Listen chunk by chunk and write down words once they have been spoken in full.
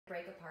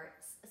break apart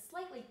a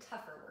slightly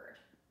tougher word.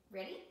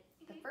 Ready?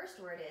 The first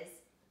word is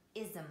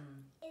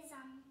ism.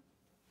 Ism.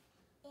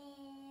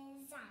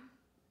 Ism.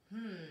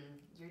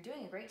 You're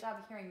doing a great job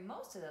of hearing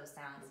most of those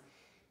sounds,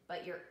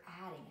 but you're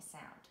adding a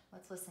sound.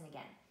 Let's listen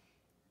again.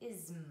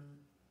 Ism.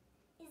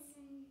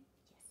 Ism.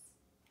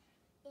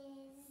 Yes.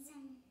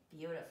 Ism.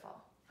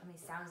 Beautiful. How many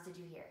sounds did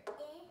you hear?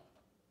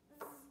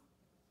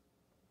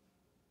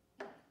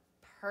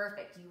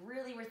 Perfect. You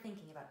really were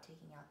thinking about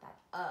taking out that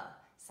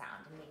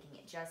sound and making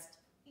it just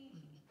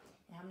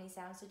And how many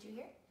sounds did you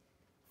hear?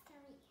 3.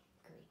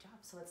 Great job.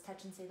 So let's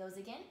touch and say those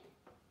again.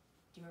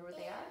 Do you remember what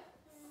they are?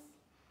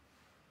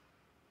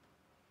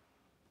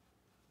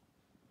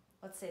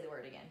 Let's say the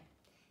word again.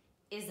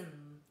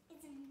 Ism.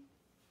 Ism.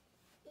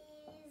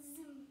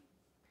 Ism.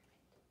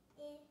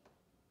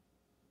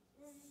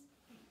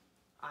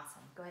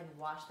 Awesome. Go ahead and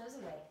wash those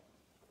away.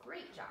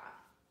 Great job.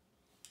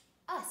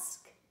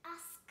 Usk.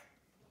 Ask.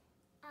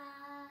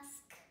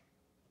 Ask.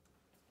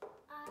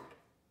 Ask.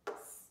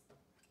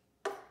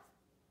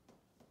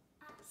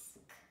 Ask.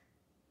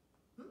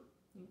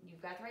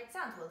 You've got the right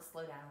sounds. We'll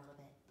slow down a little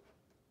bit.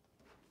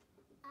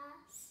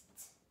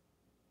 Asked.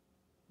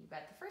 You've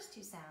got the first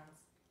two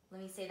sounds. Let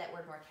me say that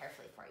word more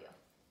carefully for you.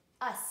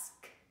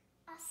 Usk.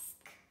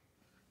 Ask.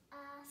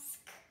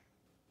 Ask.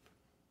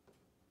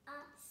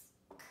 Ask.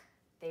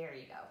 There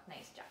you go.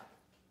 Nice job.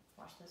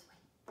 Wash those away.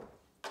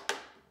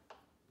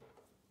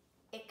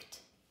 Ict.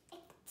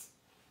 Ict.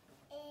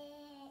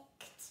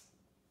 Ict.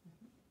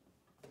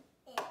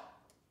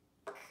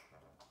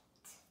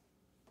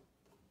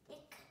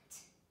 Ict.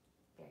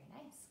 Very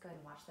nice. Go ahead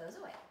and wash those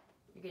away.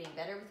 You're getting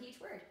better with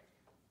each word.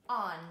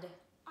 Und.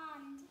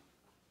 Und.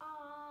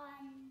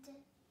 Und.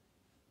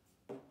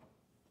 Und.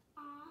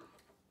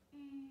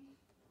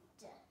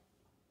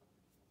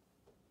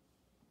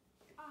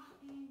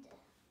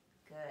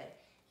 Good.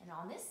 And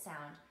on this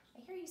sound,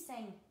 I hear you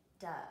saying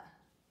duh.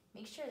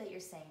 Make sure that you're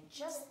saying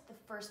just the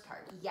first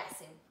part, yes,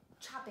 and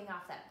chopping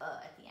off that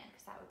at the end,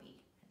 because that would be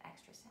an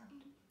extra sound.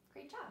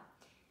 Great job.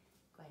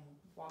 Go ahead and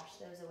wash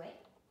those away.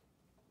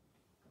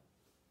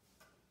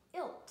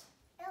 Ilt.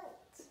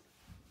 Ilt.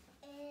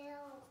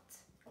 Ilt.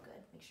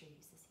 Good. Make sure you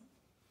use this hand.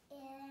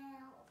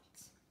 Ilt.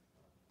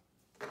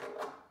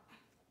 Ilt.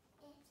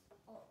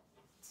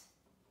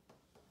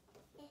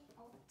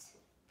 Ilt.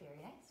 Very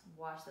nice.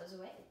 Wash those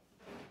away.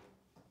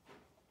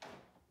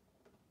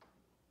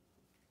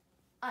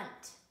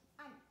 Unt.